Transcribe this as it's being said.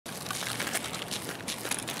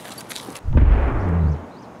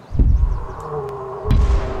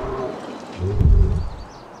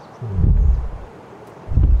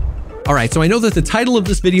All right, so I know that the title of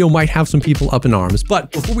this video might have some people up in arms,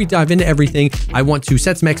 but before we dive into everything, I want to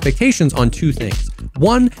set some expectations on two things.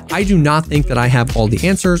 One, I do not think that I have all the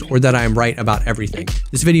answers or that I am right about everything.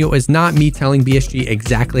 This video is not me telling BSG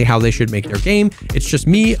exactly how they should make their game. It's just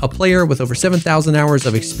me, a player with over 7,000 hours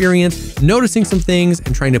of experience, noticing some things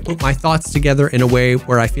and trying to put my thoughts together in a way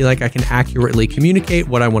where I feel like I can accurately communicate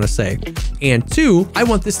what I want to say. And two, I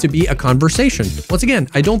want this to be a conversation. Once again,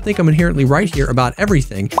 I don't think I'm inherently right here about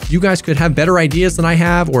everything. You guys could have better ideas than I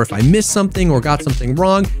have, or if I missed something or got something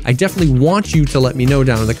wrong, I definitely want you to let me know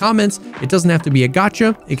down in the comments. It doesn't have to be a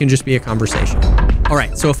gotcha, it can just be a conversation. All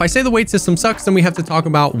right, so if I say the weight system sucks, then we have to talk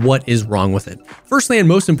about what is wrong with it. Firstly, and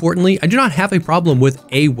most importantly, I do not have a problem with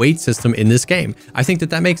a weight system in this game. I think that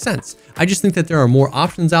that makes sense. I just think that there are more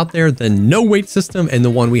options out there than no weight system and the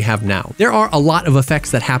one we have now. There are a lot of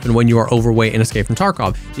effects that happen when you are overweight in Escape from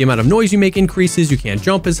Tarkov. The amount of noise you make increases, you can't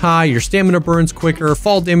jump as high, your stamina burns quicker,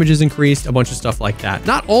 fall damage is increased, a bunch of stuff like that.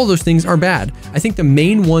 Not all those things are bad. I think the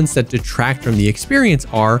main ones that detract from the experience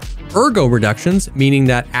are ergo reductions, meaning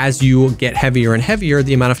that as you get heavier and heavier,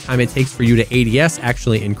 the amount of time it takes for you to ADS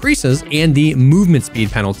actually increases, and the movement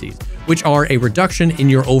speed penalties, which are a reduction in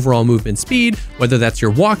your overall movement speed, whether that's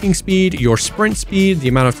your walking speed, your sprint speed, the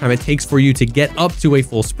amount of time it takes for you to get up to a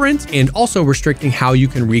full sprint, and also restricting how you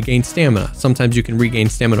can regain stamina. Sometimes you can regain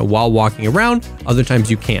stamina while walking around, other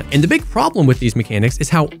times you can't. And the big problem with these mechanics is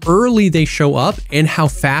how early they show up and how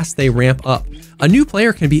fast they ramp up. A new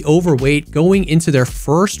player can be overweight going into their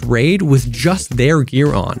first raid with just their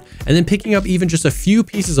gear on, and then picking up even just a few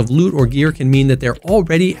pieces of loot or gear can mean that they're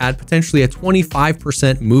already at potentially a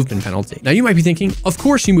 25% movement penalty. Now you might be thinking, of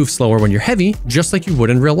course you move slower when you're heavy, just like you would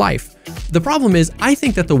in real life. The problem is, I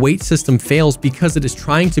think that the weight system fails because it is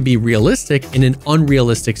trying to be realistic in an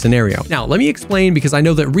unrealistic scenario. Now, let me explain, because I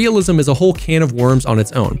know that realism is a whole can of worms on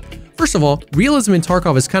its own. First of all, realism in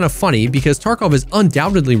Tarkov is kind of funny because Tarkov is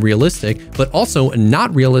undoubtedly realistic, but also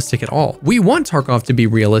not realistic at all. We want Tarkov to be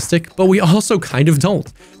realistic, but we also kind of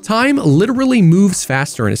don't. Time literally moves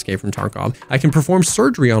faster in Escape from Tarkov. I can perform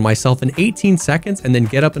surgery on myself in 18 seconds and then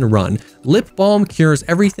get up and run. Lip balm cures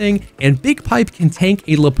everything, and Big Pipe can tank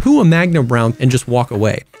a Lapua Magnum round and just walk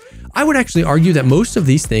away. I would actually argue that most of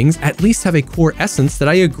these things at least have a core essence that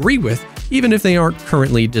I agree with, even if they aren't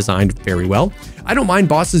currently designed very well. I don't mind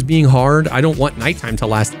bosses being hard, I don't want nighttime to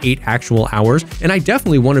last 8 actual hours, and I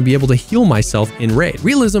definitely want to be able to heal myself in raid.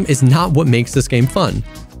 Realism is not what makes this game fun,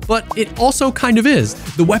 but it also kind of is.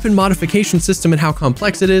 The weapon modification system and how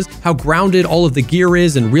complex it is, how grounded all of the gear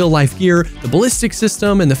is in real life gear, the ballistic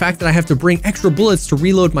system, and the fact that I have to bring extra bullets to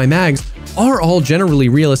reload my mags are all generally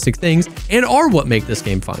realistic things and are what make this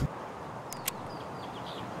game fun.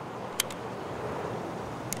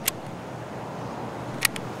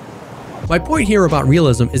 My point here about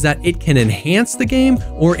realism is that it can enhance the game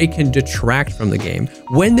or it can detract from the game.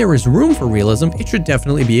 When there is room for realism, it should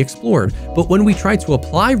definitely be explored. But when we try to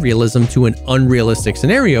apply realism to an unrealistic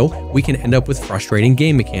scenario, we can end up with frustrating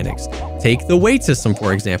game mechanics. Take the weight system,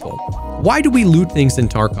 for example. Why do we loot things in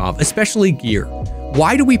Tarkov, especially gear?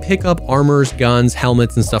 Why do we pick up armors, guns,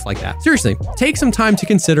 helmets, and stuff like that? Seriously, take some time to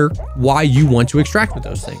consider why you want to extract with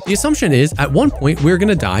those things. The assumption is, at one point, we're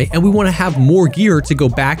gonna die and we wanna have more gear to go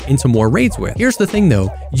back into more raids with. Here's the thing though,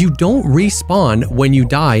 you don't respawn when you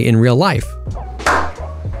die in real life.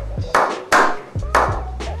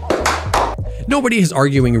 Nobody is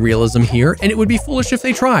arguing realism here, and it would be foolish if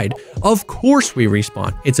they tried. Of course we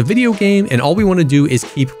respawn. It's a video game, and all we want to do is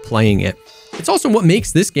keep playing it. It's also what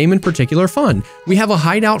makes this game in particular fun. We have a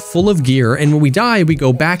hideout full of gear, and when we die, we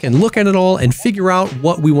go back and look at it all and figure out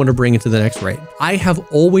what we want to bring into the next raid. I have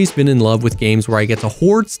always been in love with games where I get to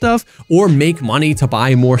hoard stuff or make money to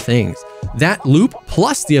buy more things. That loop,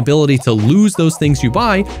 plus the ability to lose those things you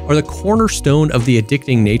buy, are the cornerstone of the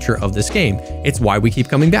addicting nature of this game. It's why we keep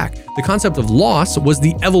coming back. The concept of loss was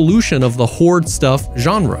the evolution of the hoard stuff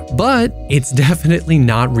genre, but it's definitely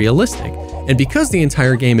not realistic. And because the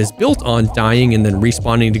entire game is built on dying and then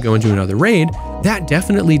respawning to go into another raid, that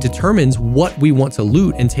definitely determines what we want to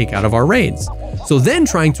loot and take out of our raids. So then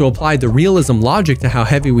trying to apply the realism logic to how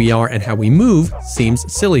heavy we are and how we move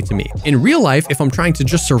seems silly to me. In real life, if I'm trying to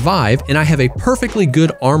just survive and I have a perfectly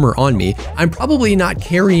good armor on me, I'm probably not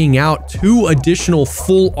carrying out 2 additional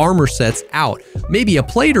full armor sets out. Maybe a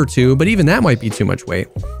plate or 2, but even that might be too much weight.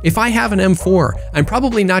 If I have an M4, I'm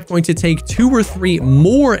probably not going to take 2 or 3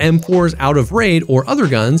 more M4s out of raid or other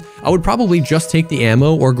guns. I would probably just take the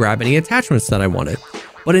ammo or grab any attachments that I wanted.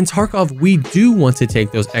 But in Tarkov, we do want to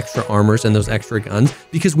take those extra armors and those extra guns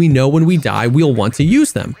because we know when we die, we'll want to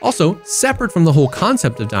use them. Also, separate from the whole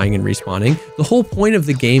concept of dying and respawning, the whole point of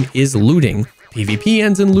the game is looting. PvP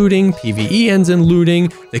ends in looting, PvE ends in looting.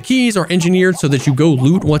 The keys are engineered so that you go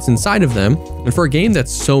loot what's inside of them. And for a game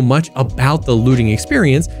that's so much about the looting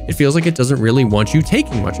experience, it feels like it doesn't really want you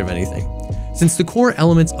taking much of anything. Since the core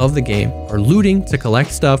elements of the game are looting to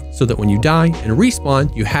collect stuff so that when you die and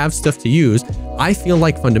respawn, you have stuff to use, I feel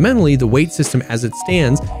like fundamentally the weight system as it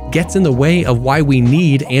stands gets in the way of why we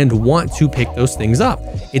need and want to pick those things up.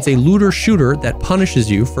 It's a looter shooter that punishes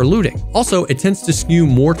you for looting. Also, it tends to skew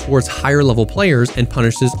more towards higher level players and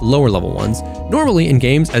punishes lower level ones. Normally in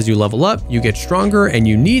games, as you level up, you get stronger and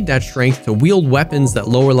you need that strength to wield weapons that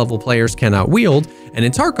lower level players cannot wield. And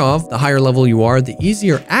in Tarkov, the higher level you are, the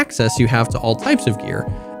easier access you have to all types of gear.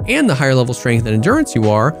 And the higher level strength and endurance you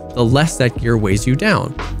are, the less that gear weighs you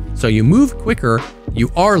down. So you move quicker,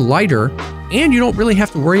 you are lighter, and you don't really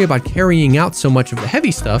have to worry about carrying out so much of the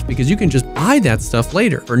heavy stuff because you can just buy that stuff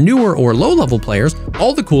later. For newer or low level players,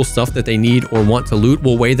 all the cool stuff that they need or want to loot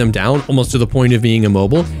will weigh them down almost to the point of being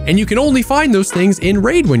immobile, and you can only find those things in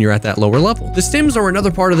raid when you're at that lower level. The stims are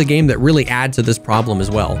another part of the game that really add to this problem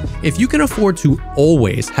as well. If you can afford to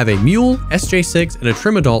always have a mule, SJ6, and a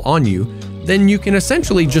Trimadol on you, then you can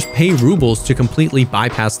essentially just pay rubles to completely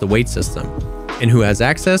bypass the weight system. And who has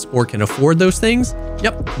access or can afford those things?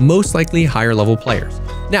 Yep, most likely higher level players.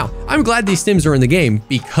 Now, I'm glad these stims are in the game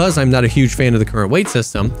because I'm not a huge fan of the current weight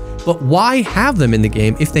system, but why have them in the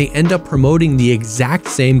game if they end up promoting the exact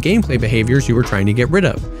same gameplay behaviors you were trying to get rid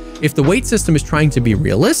of? If the weight system is trying to be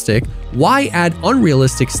realistic, why add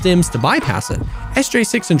unrealistic stims to bypass it?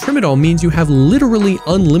 SJ6 and Trimadol means you have literally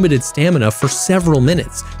unlimited stamina for several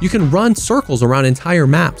minutes. You can run circles around entire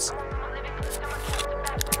maps.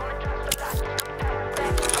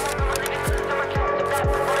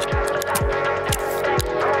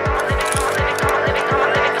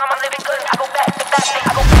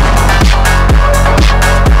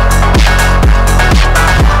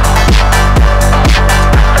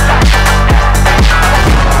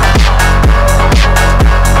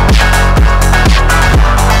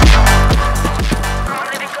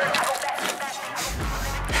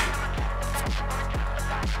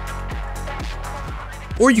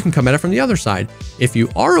 Or you can come at it from the other side. If you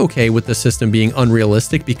are okay with the system being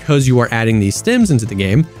unrealistic because you are adding these stims into the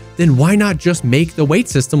game, then why not just make the weight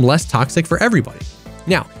system less toxic for everybody?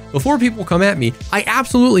 Now, before people come at me, I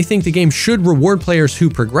absolutely think the game should reward players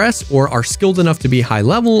who progress or are skilled enough to be high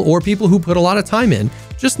level or people who put a lot of time in,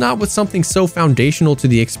 just not with something so foundational to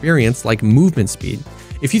the experience like movement speed.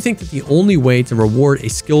 If you think that the only way to reward a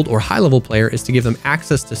skilled or high level player is to give them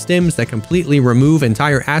access to stims that completely remove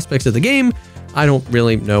entire aspects of the game, I don't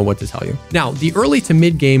really know what to tell you. Now, the early to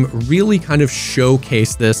mid game really kind of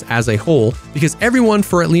showcase this as a whole because everyone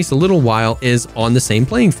for at least a little while is on the same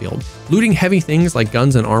playing field. Looting heavy things like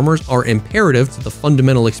guns and armors are imperative to the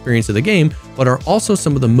fundamental experience of the game, but are also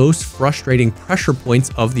some of the most frustrating pressure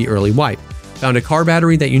points of the early wipe. Found a car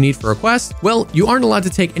battery that you need for a quest? Well, you aren't allowed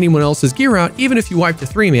to take anyone else's gear out even if you wipe the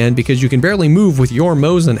 3-man because you can barely move with your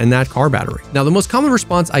Mosin and that car battery. Now, the most common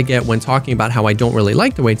response I get when talking about how I don't really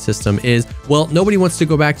like the weight system is, well, nobody wants to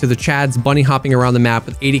go back to the Chads bunny hopping around the map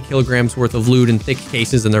with 80 kilograms worth of loot and thick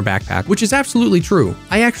cases in their backpack, which is absolutely true.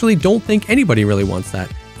 I actually don't think anybody really wants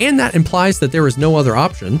that. And that implies that there is no other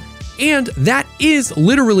option. And that is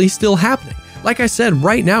literally still happening. Like I said,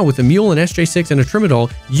 right now with a mule, an SJ6, and a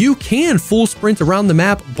Trimadol, you can full sprint around the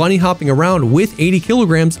map, bunny hopping around with 80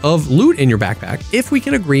 kilograms of loot in your backpack. If we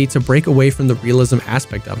can agree to break away from the realism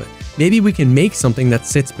aspect of it, maybe we can make something that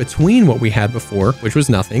sits between what we had before, which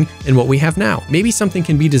was nothing, and what we have now. Maybe something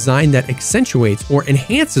can be designed that accentuates or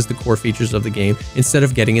enhances the core features of the game instead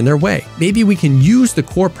of getting in their way. Maybe we can use the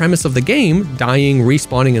core premise of the game, dying,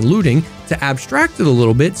 respawning, and looting, to abstract it a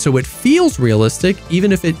little bit so it feels realistic,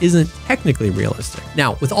 even if it isn't technically realistic.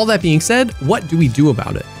 Now, with all that being said, what do we do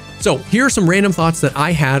about it? So here are some random thoughts that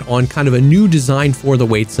I had on kind of a new design for the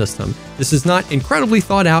weight system. This is not incredibly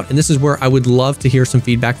thought out, and this is where I would love to hear some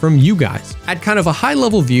feedback from you guys. At kind of a high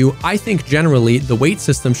level view, I think generally the weight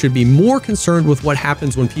system should be more concerned with what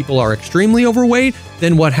happens when people are extremely overweight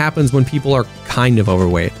than what happens when people are kind of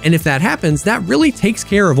overweight. And if that happens, that really takes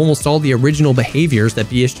care of almost all the original behaviors that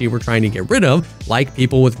BSG were trying to get rid of, like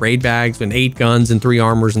people with raid bags and 8 guns and 3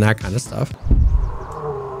 armors and that kind of stuff.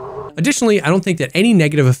 Additionally, I don't think that any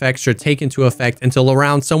negative effects should take into effect until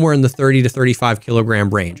around somewhere in the 30 to 35 kilogram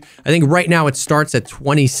range. I think right now it starts at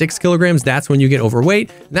 26 kilograms. That's when you get overweight.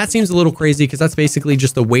 And that seems a little crazy because that's basically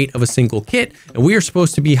just the weight of a single kit. And we are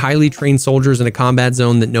supposed to be highly trained soldiers in a combat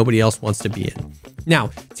zone that nobody else wants to be in. Now,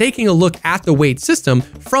 taking a look at the weight system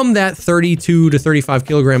from that 32 to 35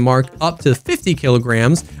 kilogram mark up to 50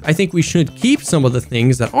 kilograms, I think we should keep some of the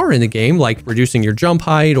things that are in the game, like reducing your jump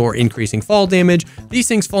height or increasing fall damage. These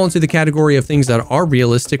things fall into the category of things that are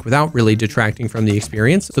realistic without really detracting from the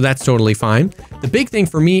experience, so that's totally fine. The big thing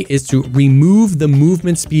for me is to remove the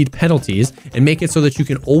movement speed penalties and make it so that you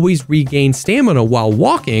can always regain stamina while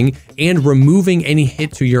walking and removing any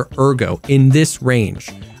hit to your ergo in this range.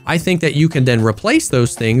 I think that you can then replace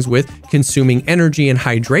those things with consuming energy and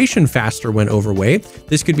hydration faster when overweight.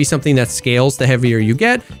 This could be something that scales the heavier you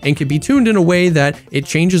get and can be tuned in a way that it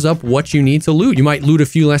changes up what you need to loot. You might loot a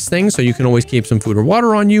few less things so you can always keep some food or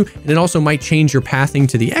water on you, and it also might change your pathing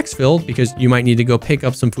to the exfil because you might need to go pick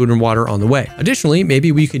up some food and water on the way. Additionally,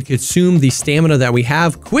 maybe we could consume the stamina that we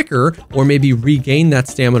have quicker, or maybe regain that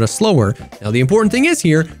stamina slower. Now, the important thing is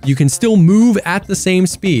here, you can still move at the same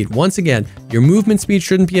speed. Once again, your movement speed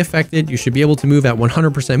shouldn't be affected. You should be able to move at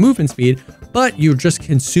 100% movement speed, but you're just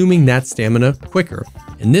consuming that stamina quicker.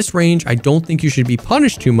 In this range, I don't think you should be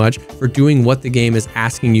punished too much for doing what the game is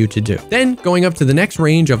asking you to do. Then going up to the next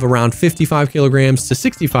range of around 55 kilograms to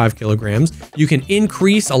 65 kilograms, you can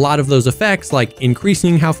increase a lot of those effects, like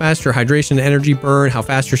increasing how fast your hydration and energy burn, how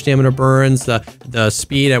fast your stamina burns, the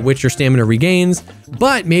speed at which your stamina regains.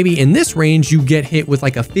 But maybe in this range, you get hit with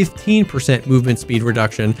like a 15% movement speed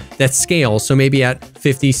reduction that scales. So maybe at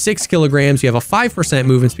 56 kilograms, you have a 5%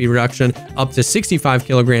 movement speed reduction. Up to 65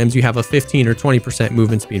 kilograms, you have a 15 or 20%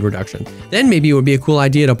 movement speed reduction. Then maybe it would be a cool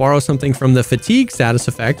idea to borrow something from the fatigue status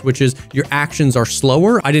effect, which is your actions are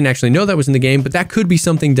slower. I didn't actually know that was in the game, but that could be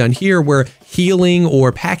something done here where healing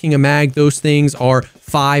or packing a mag, those things are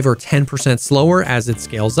 5 or 10% slower as it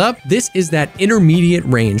scales up. This is that intermediate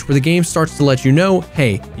range where the game starts to let you know,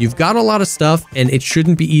 hey, you've got a lot of stuff and it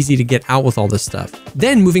shouldn't be easy to get out with all this stuff.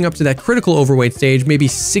 Then moving up to that critical overweight stage, maybe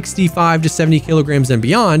 65 to 70 kilograms and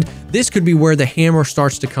beyond, this could be where the hammer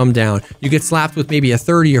starts to come down. You get slapped with maybe a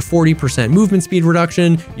 30 or 40% movement speed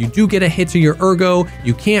reduction. You do get a hit to your ergo.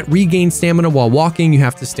 You can't regain stamina while walking. You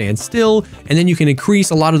have to stand still. And then you can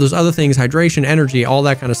increase a lot of those other things, hydration, energy, all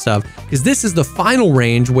that kind of stuff. Because this is the final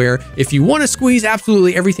range where if you want to squeeze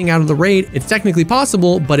absolutely everything out of the raid, it's technically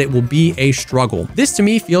possible, but it will be a struggle. This to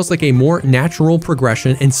me feels like a more natural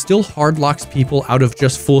progression and still hard locks people out of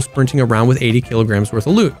just full sprinting around with 80 kilograms worth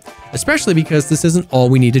of loot. Especially because this isn't all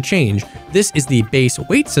we need to change. This is the base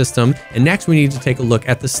weight system, and next we need to take a look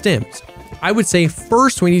at the stims. I would say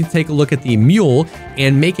first we need to take a look at the mule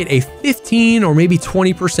and make it a 15 or maybe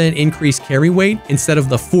 20% increased carry weight instead of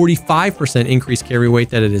the 45% increased carry weight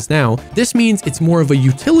that it is now. This means it's more of a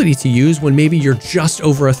utility to use when maybe you're just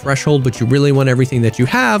over a threshold, but you really want everything that you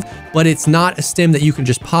have, but it's not a stim that you can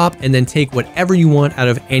just pop and then take whatever you want out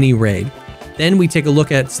of any raid. Then we take a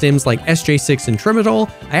look at stims like SJ6 and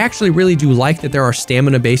Trimetol. I actually really do like that there are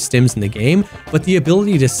stamina-based stims in the game, but the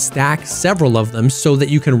ability to stack several of them so that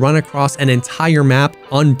you can run across an entire map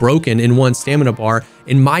unbroken in one stamina bar,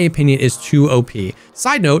 in my opinion, is too OP.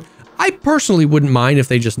 Side note, I personally wouldn't mind if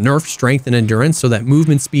they just nerfed strength and endurance so that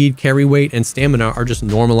movement speed, carry weight, and stamina are just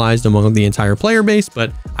normalized among the entire player base,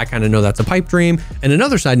 but I kind of know that's a pipe dream. And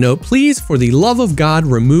another side note, please, for the love of God,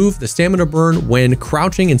 remove the stamina burn when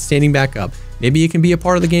crouching and standing back up. Maybe it can be a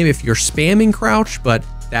part of the game if you're spamming crouch, but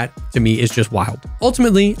that to me is just wild.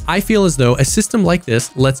 Ultimately, I feel as though a system like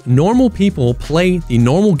this lets normal people play the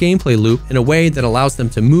normal gameplay loop in a way that allows them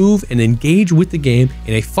to move and engage with the game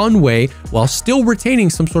in a fun way while still retaining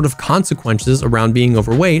some sort of consequences around being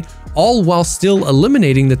overweight, all while still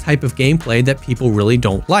eliminating the type of gameplay that people really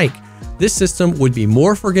don't like. This system would be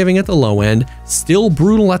more forgiving at the low end, still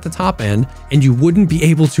brutal at the top end, and you wouldn't be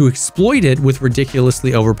able to exploit it with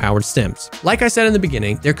ridiculously overpowered stims. Like I said in the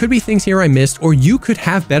beginning, there could be things here I missed, or you could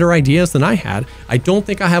have better ideas than I had. I don't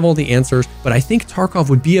think I have all the answers, but I think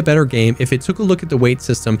Tarkov would be a better game if it took a look at the weight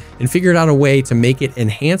system and figured out a way to make it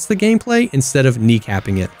enhance the gameplay instead of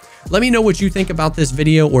kneecapping it. Let me know what you think about this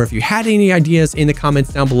video, or if you had any ideas in the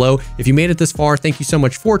comments down below. If you made it this far, thank you so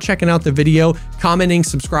much for checking out the video, commenting,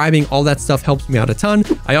 subscribing, all that stuff helps me out a ton.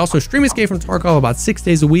 I also stream Escape from Tarkov about 6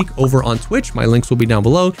 days a week over on Twitch. My links will be down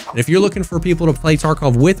below. And if you're looking for people to play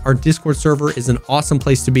Tarkov with, our Discord server is an awesome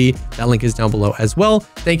place to be. That link is down below as well.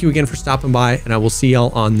 Thank you again for stopping by, and I will see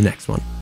y'all on the next one.